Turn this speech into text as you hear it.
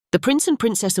The Prince and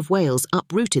Princess of Wales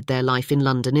uprooted their life in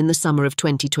London in the summer of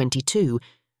 2022,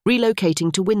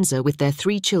 relocating to Windsor with their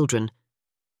 3 children: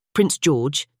 Prince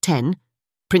George, 10,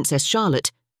 Princess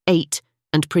Charlotte, 8,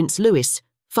 and Prince Louis,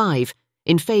 5,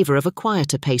 in favour of a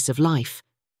quieter pace of life.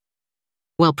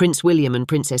 While Prince William and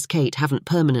Princess Kate haven't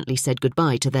permanently said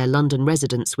goodbye to their London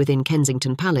residence within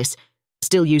Kensington Palace,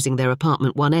 still using their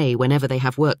apartment 1A whenever they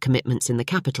have work commitments in the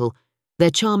capital, their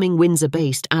charming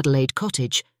Windsor-based Adelaide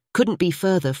Cottage couldn't be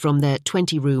further from their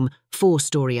 20-room,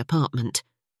 4-storey apartment.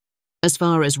 As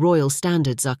far as royal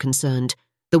standards are concerned,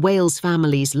 the Wales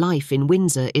family's life in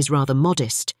Windsor is rather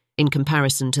modest in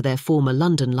comparison to their former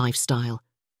London lifestyle.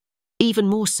 Even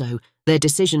more so, their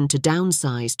decision to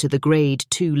downsize to the Grade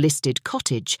 2 listed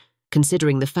cottage,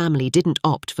 considering the family didn't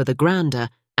opt for the grander,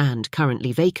 and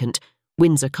currently vacant,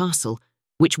 Windsor Castle,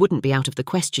 which wouldn't be out of the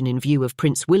question in view of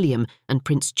Prince William and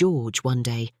Prince George one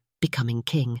day becoming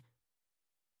king.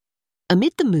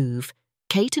 Amid the move,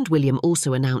 Kate and William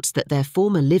also announced that their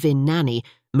former live-in nanny,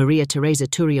 Maria Teresa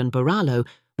Turrion Borrallo,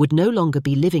 would no longer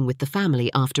be living with the family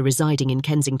after residing in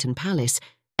Kensington Palace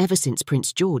ever since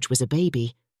Prince George was a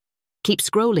baby. Keep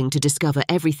scrolling to discover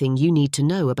everything you need to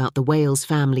know about the Wales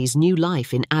family's new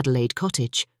life in Adelaide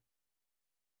Cottage.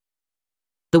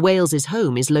 The Wales'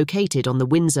 home is located on the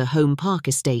Windsor Home Park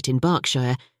estate in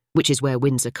Berkshire, which is where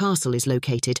Windsor Castle is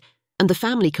located, and the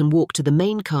family can walk to the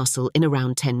main castle in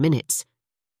around 10 minutes.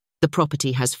 The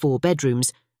property has 4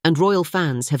 bedrooms, and royal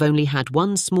fans have only had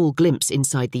one small glimpse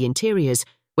inside the interiors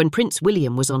when Prince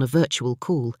William was on a virtual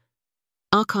call.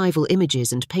 Archival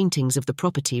images and paintings of the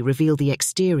property reveal the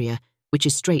exterior, which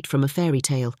is straight from a fairy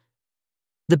tale.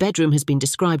 The bedroom has been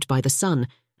described by The Sun,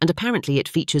 and apparently it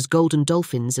features golden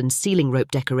dolphins and ceiling rope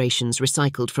decorations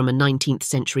recycled from a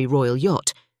 19th-century royal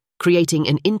yacht, creating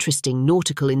an interesting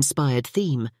nautical-inspired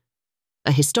theme.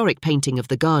 A historic painting of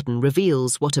the garden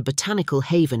reveals what a botanical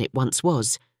haven it once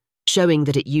was, showing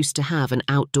that it used to have an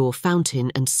outdoor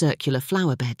fountain and circular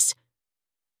flower beds.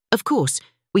 Of course,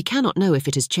 we cannot know if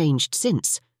it has changed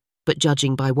since, but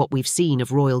judging by what we've seen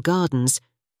of royal gardens,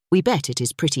 we bet it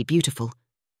is pretty beautiful.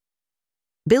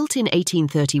 Built in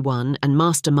 1831 and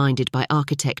masterminded by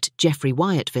architect Geoffrey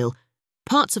Wyatville,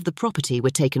 parts of the property were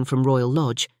taken from Royal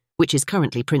Lodge, which is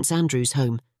currently Prince Andrew's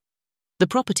home. The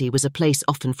property was a place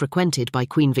often frequented by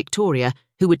Queen Victoria,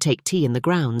 who would take tea in the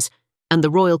grounds, and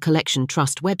the Royal Collection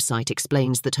Trust website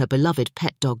explains that her beloved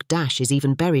pet dog Dash is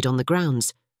even buried on the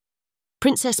grounds.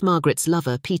 Princess Margaret's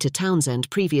lover, Peter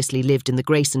Townsend, previously lived in the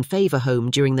Grace and Favour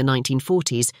home during the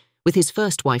 1940s with his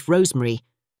first wife Rosemary,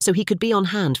 so he could be on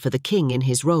hand for the king in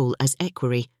his role as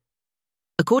equerry.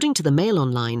 According to the Mail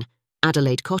Online,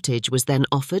 Adelaide Cottage was then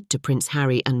offered to Prince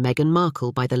Harry and Meghan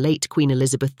Markle by the late Queen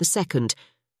Elizabeth II,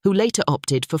 who later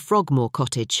opted for Frogmore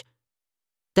Cottage.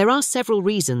 There are several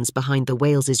reasons behind the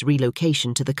Wales'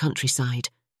 relocation to the countryside.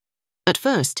 At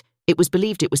first, it was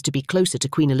believed it was to be closer to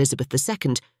Queen Elizabeth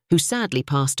II, who sadly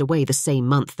passed away the same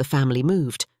month the family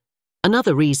moved.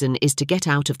 Another reason is to get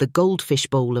out of the goldfish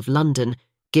bowl of London,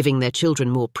 giving their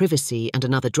children more privacy, and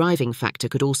another driving factor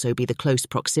could also be the close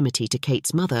proximity to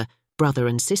Kate's mother, brother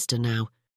and sister now.